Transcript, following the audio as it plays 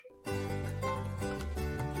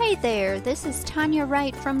Hey there, this is Tanya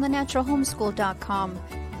Wright from thenaturalhomeschool.com,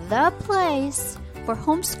 the place for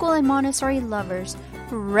homeschool and Montessori lovers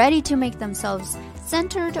ready to make themselves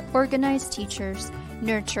centered, organized teachers,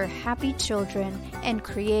 nurture happy children, and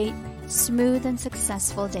create smooth and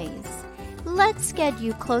successful days. Let's get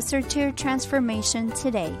you closer to your transformation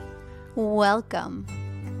today. Welcome.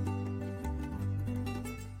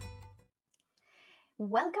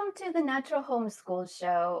 Welcome to the Natural Homeschool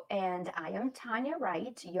Show, and I am Tanya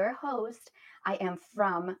Wright, your host. I am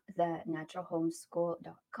from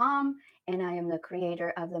thenaturalhomeschool.com, and I am the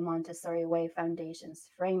creator of the Montessori Way Foundations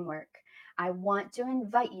Framework. I want to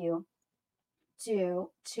invite you to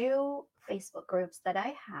two Facebook groups that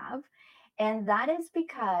I have, and that is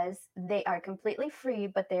because they are completely free,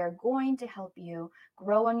 but they are going to help you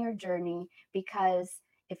grow on your journey. Because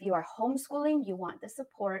if you are homeschooling, you want the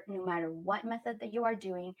support no matter what method that you are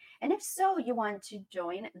doing. And if so, you want to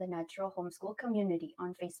join the Natural Homeschool community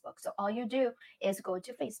on Facebook. So all you do is go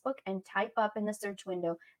to Facebook and type up in the search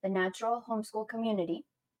window, the Natural Homeschool community,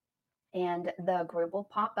 and the group will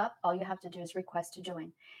pop up. All you have to do is request to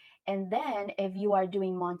join. And then if you are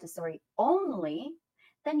doing Montessori only,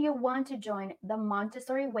 then you want to join the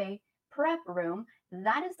Montessori Way Prep Room.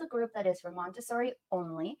 That is the group that is for Montessori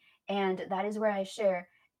only. And that is where I share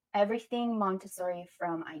everything Montessori,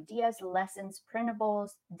 from ideas, lessons,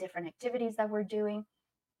 printables, different activities that we're doing.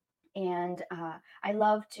 And I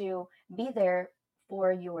love to be there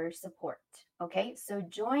for your support. Okay, so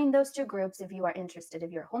join those two groups if you are interested,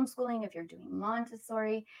 if you're homeschooling, if you're doing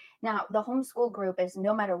Montessori. Now, the homeschool group is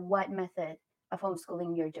no matter what method of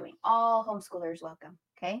homeschooling you're doing. All homeschoolers welcome.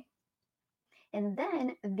 Okay. And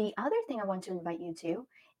then the other thing I want to invite you to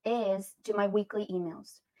is to my weekly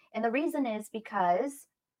emails. And the reason is because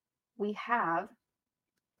we have,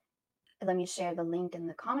 let me share the link in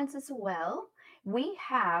the comments as well. We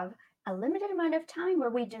have a limited amount of time where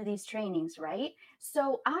we do these trainings, right?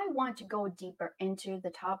 So I want to go deeper into the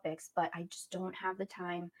topics, but I just don't have the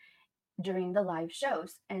time during the live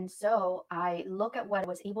shows. And so I look at what I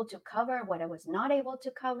was able to cover, what I was not able to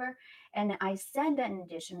cover, and I send an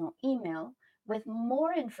additional email with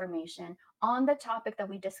more information on the topic that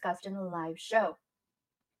we discussed in the live show.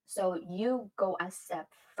 So you go a step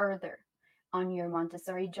further on your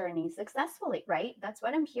Montessori journey successfully, right? That's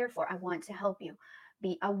what I'm here for. I want to help you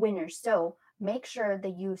be a winner. So make sure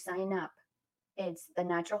that you sign up. It's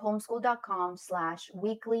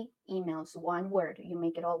thenaturalhomeschool.com/weekly emails, one word. You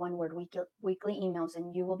make it all one word, weekly emails,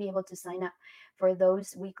 and you will be able to sign up for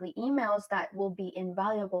those weekly emails that will be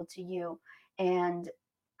invaluable to you. And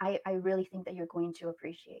I really think that you're going to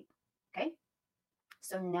appreciate. Okay.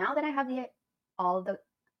 So now that I have all the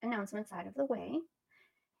announcements out of the way,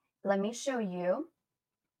 let me show you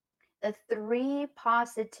the three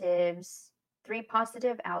positive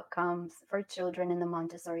outcomes for children in the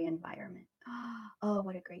Montessori environment. Oh,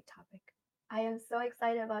 what a great topic. I am so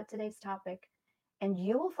excited about today's topic, and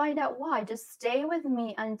you will find out why. Just stay with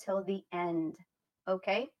me until the end,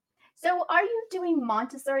 okay? So are you doing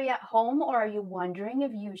Montessori at home, or are you wondering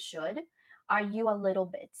if you should? Are you a little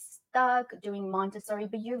bit stuck doing Montessori,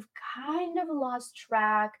 but you've kind of lost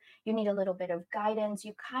track? You need a little bit of guidance.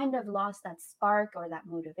 You kind of lost that spark or that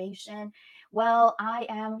motivation. Well, I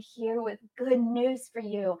am here with good news for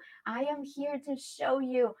you. I am here to show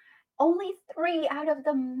you only 3 out of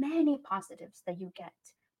the many positives that you get,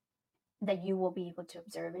 that you will be able to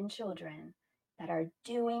observe in children that are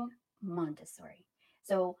doing Montessori.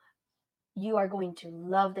 So you are going to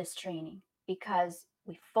love this training because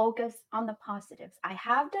we focus on the positives. I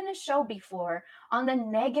have done a show before on the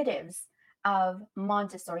negatives of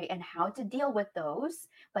Montessori and how to deal with those,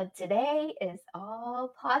 but today is all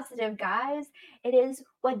positive, guys. It is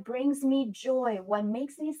what brings me joy, what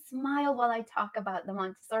makes me smile while I talk about the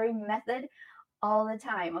Montessori method all the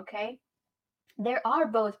time, okay? There are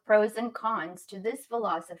both pros and cons to this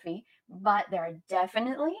philosophy, but there are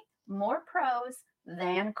definitely more pros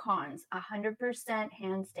than cons, 100%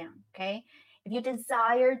 hands down, okay? If you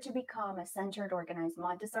desire to become a centered, organized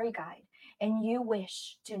Montessori guide, and you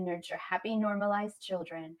wish to nurture happy, normalized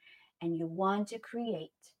children, and you want to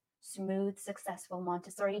create smooth, successful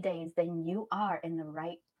Montessori days, then you are in the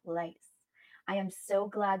right place. I am so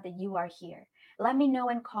glad that you are here. Let me know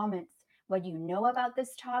in comments what you know about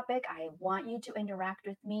this topic. I want you to interact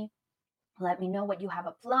with me. Let me know what you have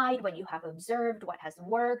applied, what you have observed, what has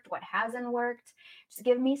worked, what hasn't worked. Just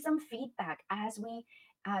give me some feedback as we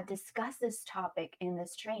discuss this topic in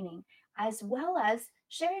this training, as well as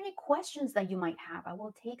share any questions that you might have. I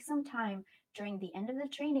will take some time during the end of the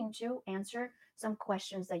training to answer some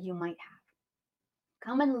questions that you might have.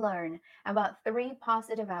 Come and learn about three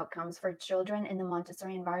positive outcomes for children in the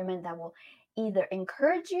Montessori environment that will either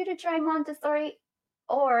encourage you to try Montessori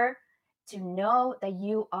or to know that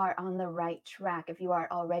you are on the right track. If you are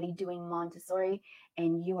already doing Montessori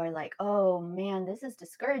and you are like, oh man, this is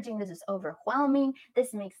discouraging, this is overwhelming,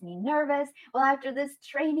 this makes me nervous. Well, after this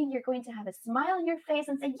training, you're going to have a smile on your face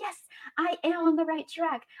and say, yes, I am on the right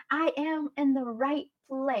track. I am in the right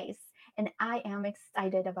place. And I am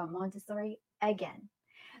excited about Montessori again.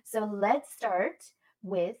 So let's start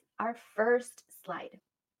with our first slide.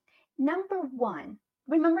 Number one,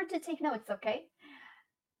 remember to take notes, okay?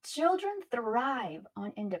 Children thrive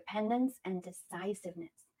on independence and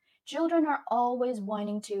decisiveness. Children are always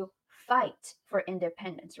wanting to fight for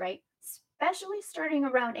independence, right? Especially starting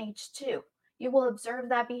around age 2. You will observe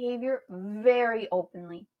that behavior very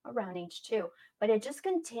openly around age 2, but it just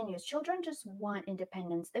continues. Children just want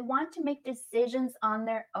independence. They want to make decisions on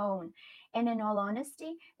their own. And in all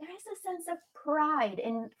honesty, there is a sense of pride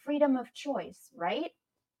in freedom of choice, right?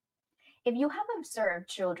 If you have observed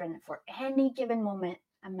children for any given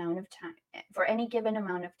amount of time, for any given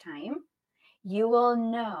amount of time, you will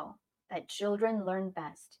know that children learn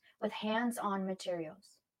best with hands-on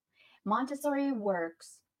materials. Montessori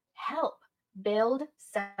works help build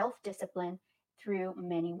self-discipline through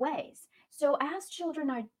many ways. So as children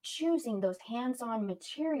are choosing those hands-on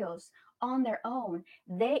materials on their own,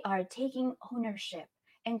 they are taking ownership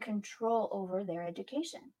and control over their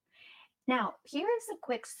education. Now, here is a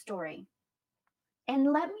quick story,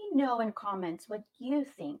 and let me know in comments what you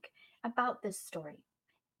think about this story.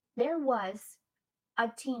 There was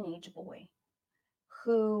a teenage boy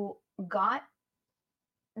who got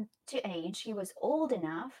to age, he was old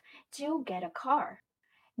enough to get a car.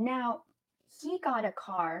 Now, he got a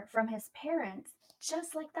car from his parents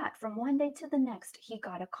just like that. From one day to the next, he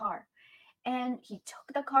got a car. And he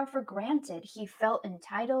took the car for granted. He felt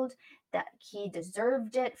entitled, that he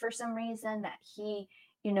deserved it for some reason, that he,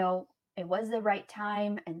 you know, it was the right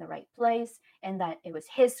time and the right place, and that it was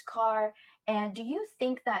his car. And do you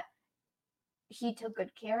think that he took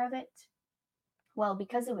good care of it? Well,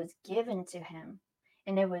 because it was given to him,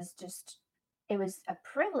 and it was a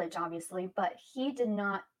privilege, obviously, but he did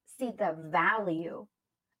not see the value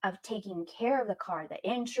of taking care of the car. The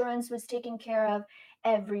insurance was taken care of.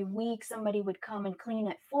 Every week somebody would come and clean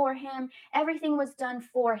it for him. Everything was done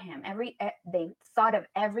for him. They thought of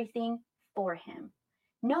everything for him.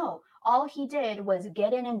 No, all he did was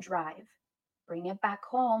get in and drive, bring it back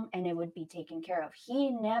home, and it would be taken care of. He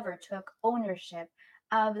never took ownership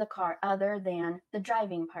of the car other than the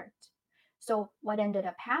driving part. So what ended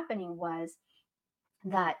up happening was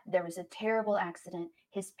that there was a terrible accident.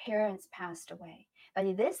 His parents passed away.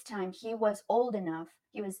 By this time, he was old enough,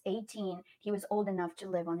 he was 18, he was old enough to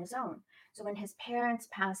live on his own. So when his parents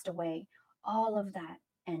passed away, all of that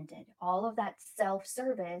ended. All of that self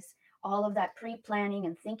service, all of that pre planning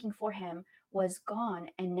and thinking for him was gone.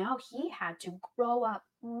 And now he had to grow up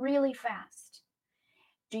really fast.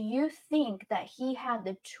 Do you think that he had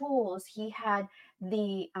the tools, he had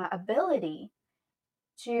the ability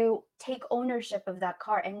to take ownership of that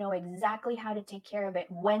car and know exactly how to take care of it,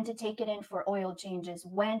 when to take it in for oil changes,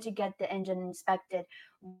 when to get the engine inspected,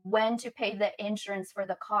 when to pay the insurance for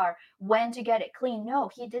the car, when to get it clean? No,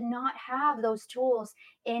 he did not have those tools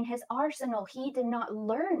in his arsenal. He did not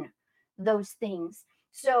learn those things.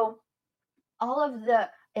 So all of the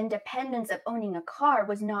independence of owning a car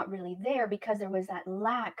was not really there because there was that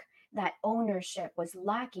lack, that ownership was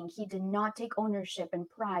lacking. He did not take ownership and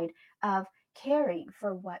pride of caring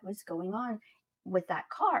for what was going on with that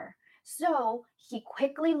car. So he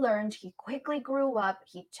quickly learned, he quickly grew up,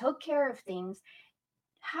 he took care of things.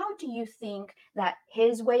 How do you think that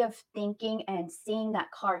his way of thinking and seeing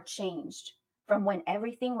that car changed from when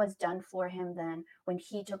everything was done for him, then when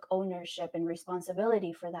he took ownership and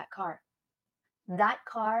responsibility for that car? That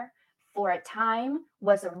car for a time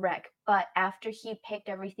was a wreck, but after he picked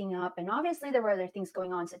everything up, and obviously there were other things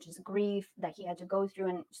going on, such as grief that he had to go through,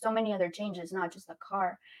 and so many other changes, not just the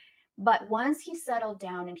car. But once he settled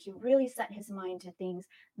down and he really set his mind to things,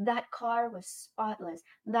 that car was spotless.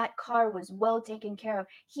 That car was well taken care of.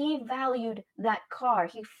 He valued that car.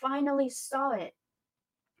 He finally saw it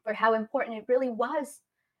for how important it really was,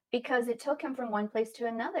 because it took him from one place to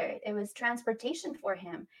another. It was transportation for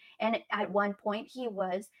him. And at one point, he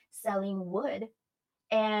was selling wood,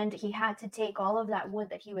 and he had to take all of that wood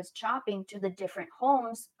that he was chopping to the different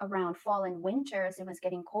homes around fall and winter as it was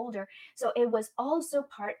getting colder. So it was also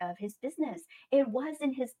part of his business. It was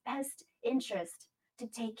in his best interest to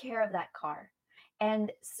take care of that car.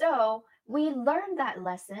 And so we learned that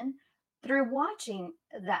lesson through watching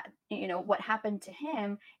that, what happened to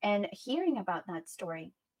him and hearing about that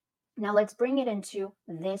story. Now let's bring it into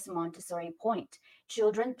this Montessori point.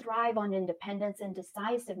 Children thrive on independence and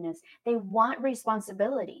decisiveness. They want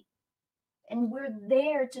responsibility, and we're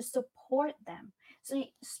there to support them. So,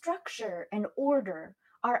 structure and order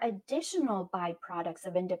are additional byproducts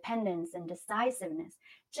of independence and decisiveness,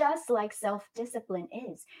 just like self discipline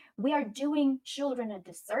is. We are doing children a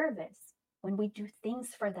disservice when we do things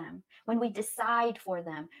for them, when we decide for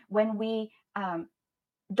them, when we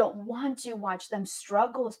don't want to watch them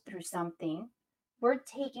struggle through something. We're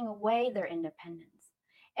taking away their independence.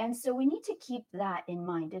 And so we need to keep that in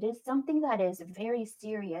mind. It is something that is very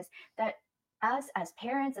serious, that us as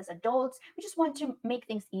parents, as adults, we just want to make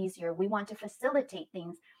things easier. We want to facilitate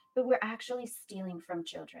things, but we're actually stealing from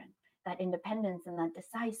children that independence and that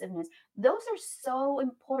decisiveness. Those are so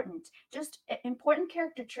important, just important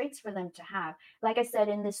character traits for them to have. Like I said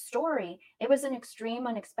in this story, it was an extreme,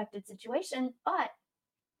 unexpected situation, but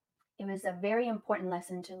it was a very important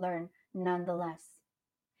lesson to learn nonetheless.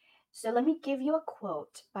 So let me give you a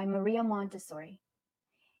quote by Maria Montessori.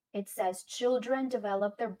 It says, children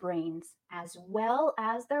develop their brains as well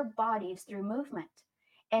as their bodies through movement.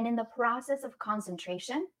 And in the process of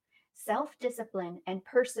concentration, self discipline, and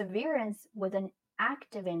perseverance with an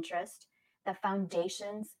active interest, the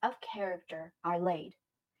foundations of character are laid.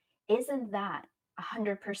 Isn't that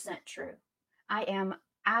 100% true? I am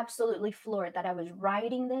absolutely floored that I was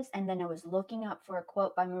writing this and then I was looking up for a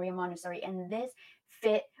quote by Maria Montessori, and this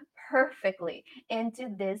fit perfectly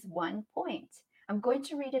into this one point. I'm going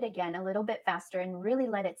to read it again a little bit faster and really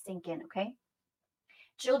let it sink in, okay?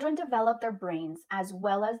 Children develop their brains as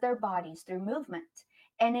well as their bodies through movement.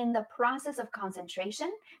 And in the process of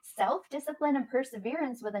concentration, self discipline, and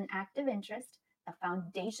perseverance with an active interest, the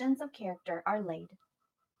foundations of character are laid.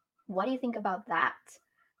 What do you think about that?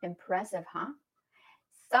 Impressive, huh?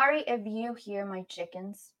 Sorry if you hear my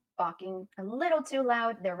chickens barking a little too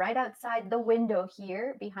loud. They're right outside the window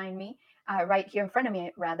here behind me, right here in front of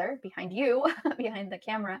me, rather, behind you, behind the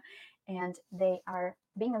camera. And they are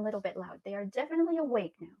being a little bit loud. They are definitely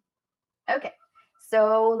awake now. Okay,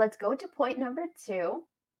 so let's go to point number 2.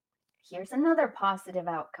 Here's another positive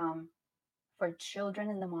outcome for children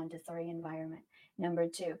in the Montessori environment. Number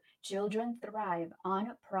 2, children thrive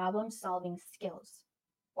on problem solving skills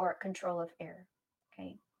or control of error.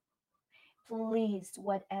 Okay. Please,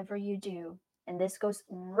 whatever you do, and this goes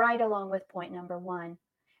right along with point number 1,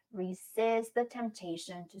 resist the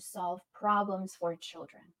temptation to solve problems for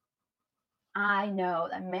children. I know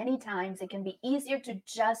that many times it can be easier to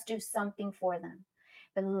just do something for them.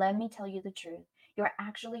 But let me tell you the truth. You're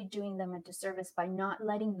actually doing them a disservice by not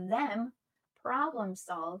letting them problem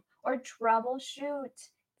solve or troubleshoot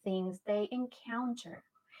things they encounter.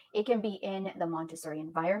 It can be in the Montessori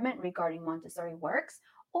environment regarding Montessori works,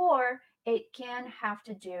 or it can have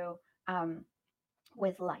to do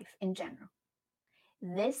with life in general.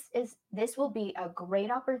 This will be a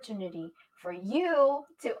great opportunity for you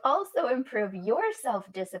to also improve your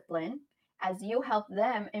self-discipline as you help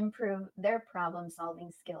them improve their problem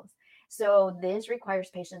solving skills. So this requires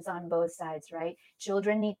patience on both sides, right?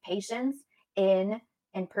 Children need patience in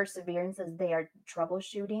and perseverance as they are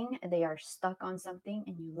troubleshooting and they are stuck on something,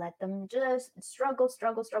 and you let them just struggle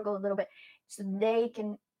a little bit so they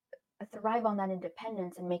can thrive on that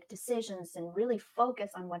independence and make decisions and really focus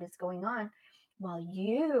on what is going on, while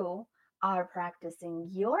you are practicing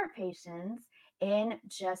your patience in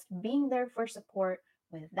just being there for support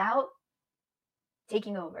without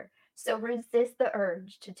taking over. So resist the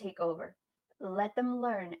urge to take over. Let them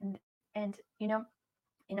learn. And in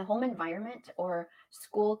a home environment or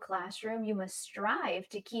school classroom, you must strive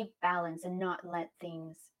to keep balance and not let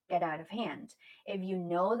things get out of hand. If you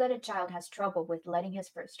know that a child has trouble with letting his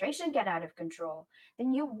frustration get out of control,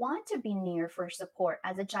 then you want to be near for support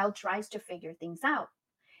as a child tries to figure things out.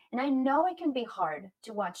 And I know it can be hard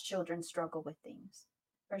to watch children struggle with things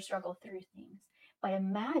or struggle through things, but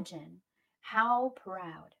imagine how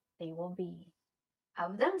proud they will be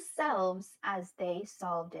of themselves as they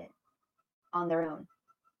solved it on their own.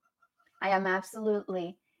 I am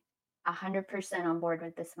absolutely 100% on board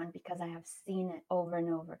with this one because I have seen it over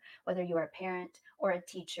and over. Whether you are a parent or a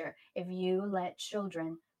teacher, if you let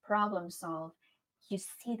children problem solve, you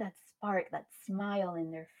see that spark, that smile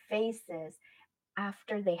in their faces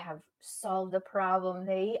after they have solved the problem.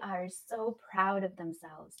 They are so proud of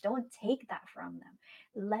themselves. Don't take that from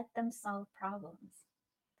them. Let them solve problems,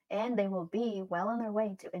 and they will be well on their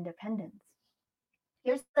way to independence.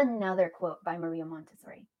 Here's another quote by Maria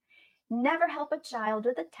Montessori. Never help a child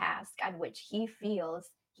with a task at which he feels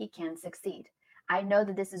he can succeed. I know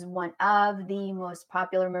that this is one of the most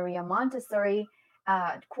popular Maria Montessori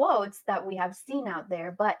quotes that we have seen out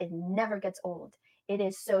there, but it never gets old. It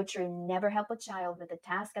is so true. Never help a child with a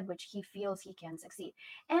task at which he feels he can succeed.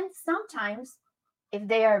 And sometimes, if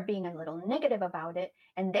they are being a little negative about it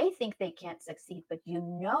and they think they can't succeed, but you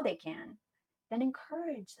know they can, then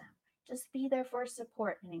encourage them. Just be there for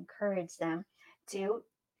support and encourage them to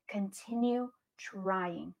continue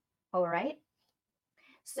trying. All right.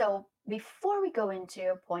 So before we go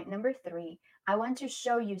into point number 3, I want to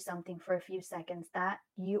show you something for a few seconds that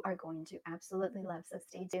you are going to absolutely love. So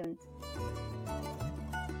stay tuned.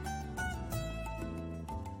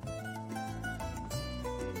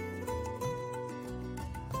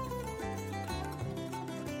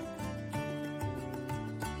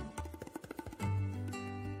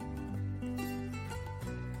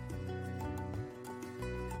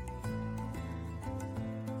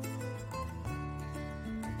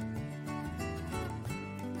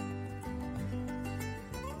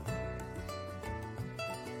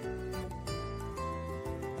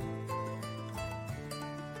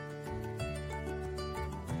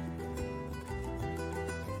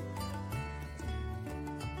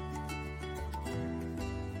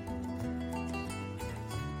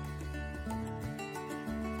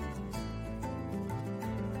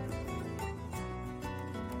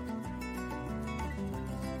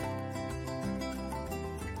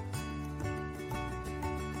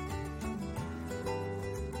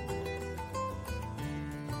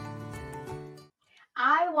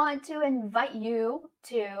 I want to invite you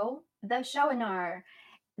to the webinar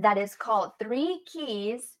that is called 3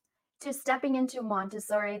 Keys to Stepping into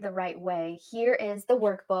Montessori the Right Way. Here is the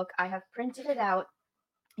workbook. I have printed it out.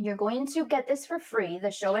 You're going to get this for free. The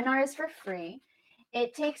webinar is for free.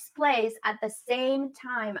 It takes place at the same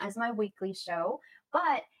time as my weekly show,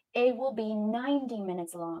 but it will be 90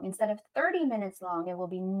 minutes long. Instead of 30 minutes long, it will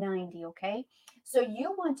be 90, okay? So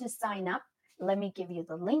you want to sign up. Let me give you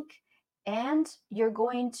the link. And you're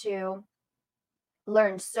going to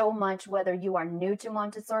learn so much, whether you are new to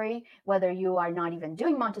Montessori, whether you are not even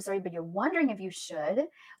doing Montessori, but you're wondering if you should,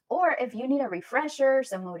 or if you need a refresher,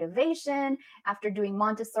 some motivation after doing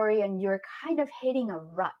Montessori and you're kind of hitting a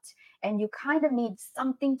rut and you kind of need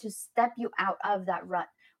something to step you out of that rut.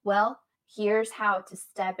 Well, here's how to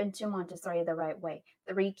step into Montessori the right way.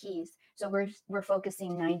 3 keys. So we're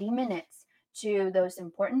focusing 90 minutes to those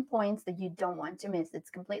important points that you don't want to miss. It's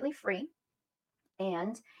completely free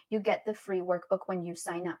and you get the free workbook when you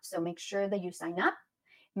sign up. So make sure that you sign up.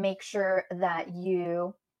 Make sure that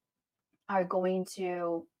you are going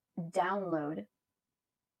to download.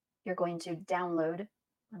 You're going to download.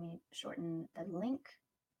 Let me shorten the link.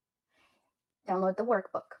 Download the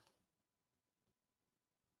workbook.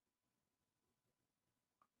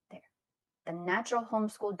 There.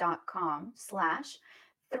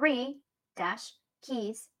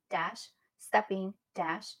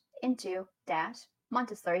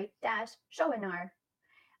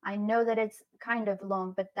 I know that it's kind of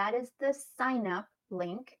long, but that is the sign up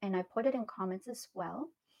link, and I put it in comments as well.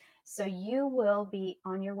 So you will be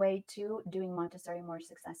on your way to doing Montessori more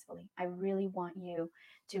successfully. I really want you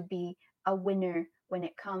to be a winner when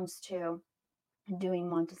it comes to doing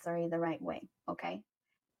Montessori the right way, okay?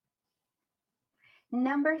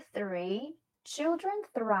 Number 3, children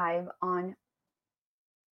thrive on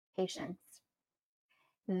patience.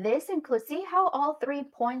 This includes, see how all 3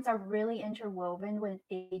 points are really interwoven with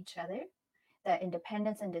each other? The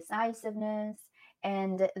independence and decisiveness.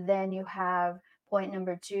 And then you have point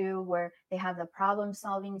number 2, where they have the problem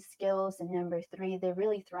solving skills. And number 3, they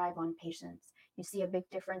really thrive on patience. You see a big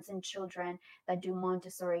difference in children that do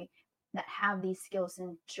Montessori that have these skills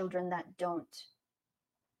and children that don't.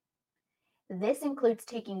 This includes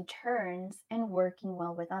taking turns and working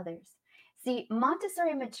well with others. See,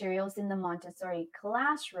 Montessori materials in the Montessori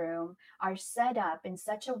classroom are set up in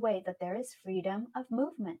such a way that there is freedom of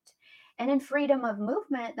movement. And in freedom of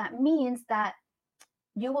movement, that means that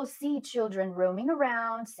you will see children roaming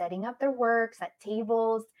around, setting up their works at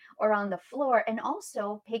tables or on the floor, and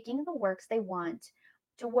also picking the works they want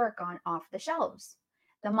to work on off the shelves.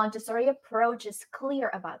 The Montessori approach is clear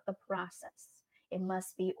about the process. It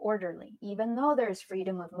must be orderly, even though there is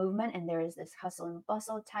freedom of movement and there is this hustle and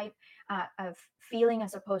bustle type of feeling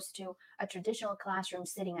as opposed to a traditional classroom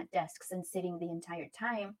sitting at desks and sitting the entire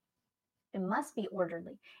time. It must be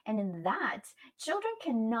orderly. And in that, children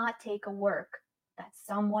cannot take a work that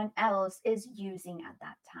someone else is using at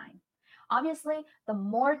that time. Obviously, the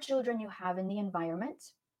more children you have in the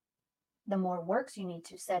environment, the more works you need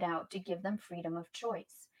to set out to give them freedom of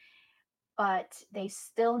choice. But they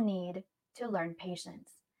still need to learn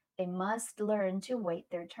patience. They must learn to wait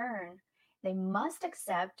their turn. They must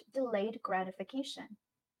accept delayed gratification.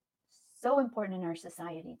 So important in our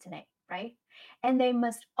society today, right? And they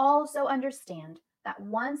must also understand that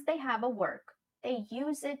once they have a work, they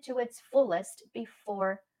use it to its fullest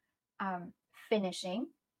before um, finishing.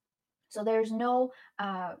 So there's no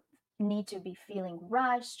need to be feeling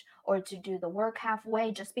rushed or to do the work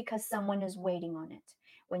halfway just because someone is waiting on it.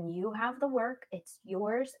 When you have the work, it's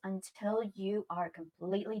yours until you are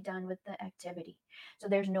completely done with the activity. So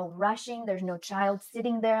there's no rushing, there's no child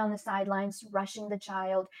sitting there on the sidelines rushing the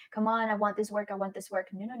child. Come on, I want this work, I want this work.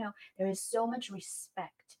 No, no, no. There is so much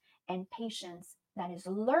respect and patience that is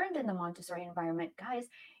learned in the Montessori environment. Guys,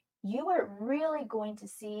 you are really going to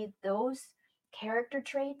see those character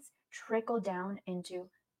traits trickle down into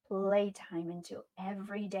playtime, into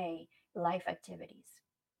everyday life activities.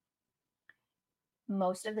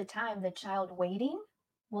 Most of the time, the child waiting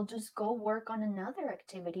will just go work on another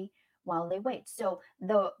activity while they wait. So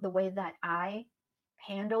the way that I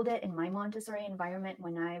handled it in my Montessori environment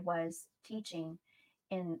when I was teaching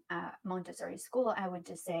in Montessori school, I would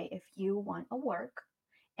just say, if you want a work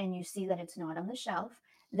and you see that it's not on the shelf,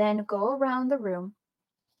 then go around the room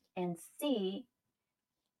and see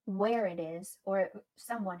where it is or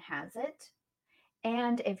someone has it.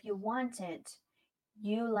 And if you want it,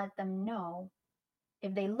 you let them know.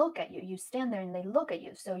 If they look at you, you stand there and they look at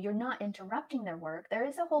you. So you're not interrupting their work. There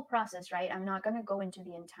is a whole process, right? I'm not going to go into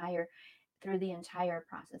the entire through the entire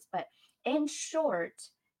process, but in short,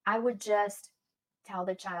 I would just tell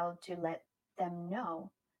the child to let them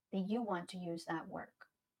know that you want to use that work.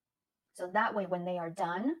 So that way when they are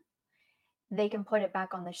done, they can put it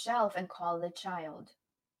back on the shelf and call the child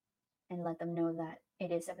and let them know that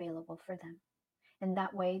it is available for them. And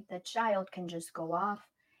that way, the child can just go off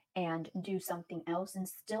and do something else and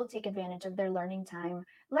still take advantage of their learning time,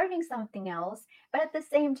 learning something else. But at the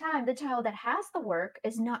same time, the child that has the work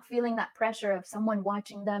is not feeling that pressure of someone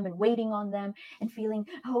watching them and waiting on them and feeling,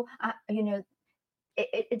 oh,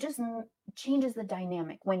 it just changes the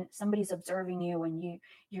dynamic when somebody's observing you and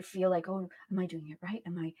you feel like, oh, am I doing it right,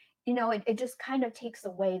 am I, it just kind of takes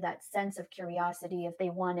away that sense of curiosity. If they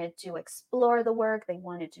wanted to explore the work, they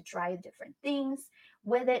wanted to try different things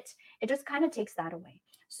with it, it just kind of takes that away.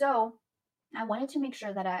 So I wanted to make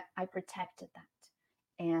sure that I protected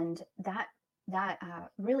that, and that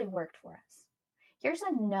really worked for us. Here's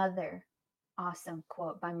another awesome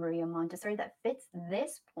quote by Maria Montessori that fits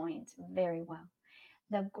this point very well.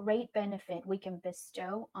 The great benefit we can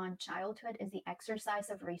bestow on childhood is the exercise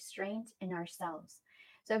of restraint in ourselves.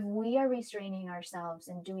 So, if we are restraining ourselves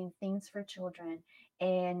and doing things for children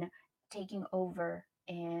and taking over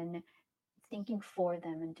and thinking for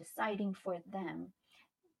them and deciding for them,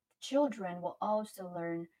 children will also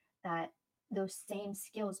learn that those same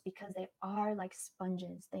skills because they are like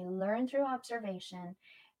sponges. They learn through observation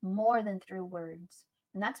more than through words.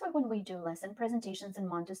 And that's why when we do lesson presentations in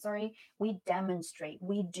Montessori, we demonstrate,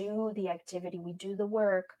 we do the activity, we do the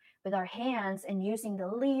work with our hands and using the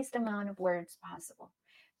least amount of words possible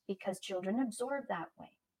because children absorb that way.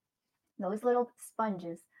 Those little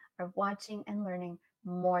sponges are watching and learning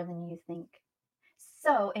more than you think.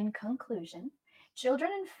 So, in conclusion,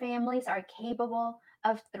 children and families are capable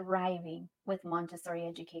of thriving with Montessori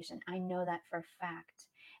education. I know that for a fact.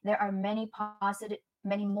 There are many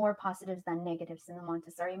more positives than negatives in the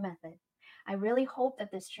Montessori method. I really hope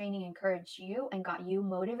that this training encouraged you and got you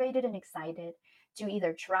motivated and excited to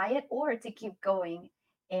either try it or to keep going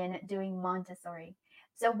in doing Montessori.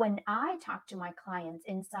 So, when I talk to my clients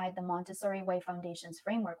inside the Montessori Way Foundations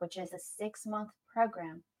framework, which is a 6-month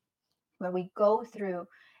program, where we go through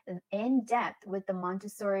in depth with the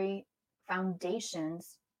Montessori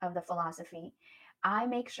foundations of the philosophy, I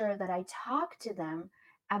make sure that I talk to them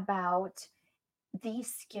about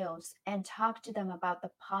these skills and talk to them about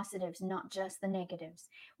the positives, not just the negatives.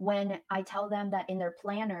 When I tell them that in their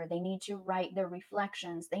planner, they need to write their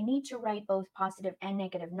reflections, they need to write both positive and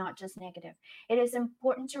negative, not just negative. It is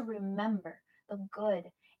important to remember the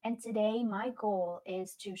good. And today, my goal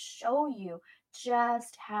is to show you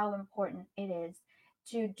just how important it is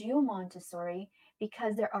to do Montessori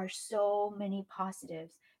because there are so many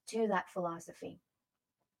positives to that philosophy.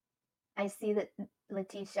 I see that,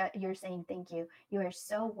 Leticia, you're saying thank you. You are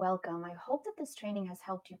so welcome. I hope that this training has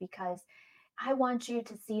helped you because I want you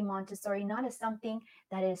to see Montessori not as something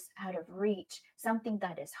that is out of reach, something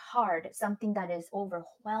that is hard, something that is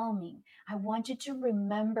overwhelming. I want you to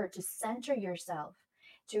remember to center yourself,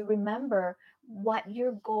 to remember what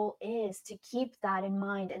your goal is, to keep that in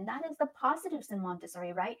mind. And that is the positives in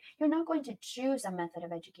Montessori, right? You're not going to choose a method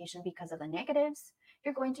of education because of the negatives.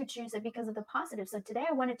 you're going to choose it because of the positive. So today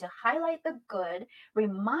I wanted to highlight the good,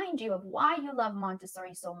 remind you of why you love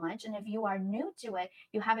Montessori so much. And if you are new to it,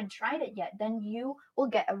 you haven't tried it yet, then you will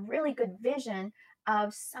get a really good vision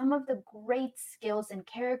of some of the great skills and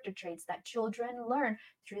character traits that children learn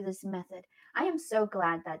through this method. I am so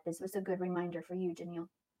glad that this was a good reminder for you, Janelle.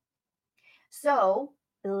 So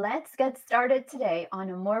let's get started today on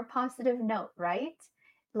a more positive note, right?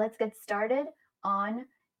 Let's get started on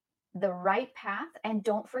the right path. And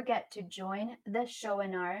don't forget to join the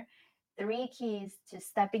Showenar 3 Keys to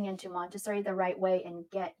Stepping into Montessori the Right Way and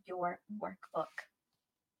get your workbook.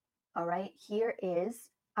 All right, here is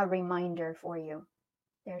a reminder for you.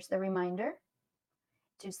 There's the reminder.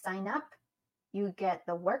 To sign up, you get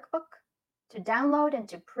the workbook. To download and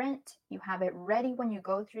to print, you have it ready when you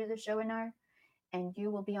go through the Showenar, and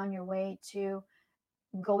you will be on your way to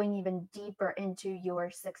going even deeper into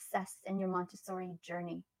your success in your Montessori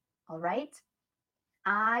journey. All right?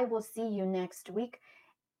 I will see you next week.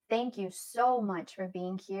 Thank you so much for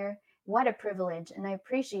being here. What a privilege, and I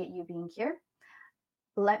appreciate you being here.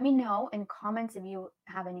 Let me know in comments if you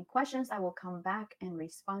have any questions. I will come back and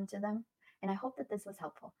respond to them. And I hope that this was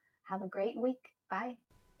helpful. Have a great week. Bye.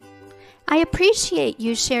 I appreciate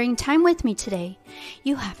you sharing time with me today.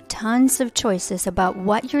 You have tons of choices about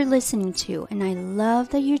what you're listening to, and I love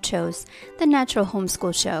that you chose the Natural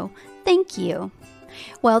Homeschool Show. Thank you.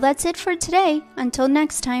 Well, that's it for today. Until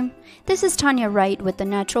next time, this is Tanya Wright with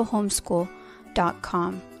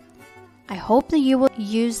thenaturalhomeschool.com. I hope that you will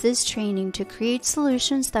use this training to create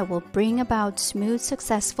solutions that will bring about smooth,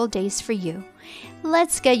 successful days for you.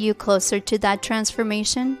 Let's get you closer to that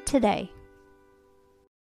transformation today.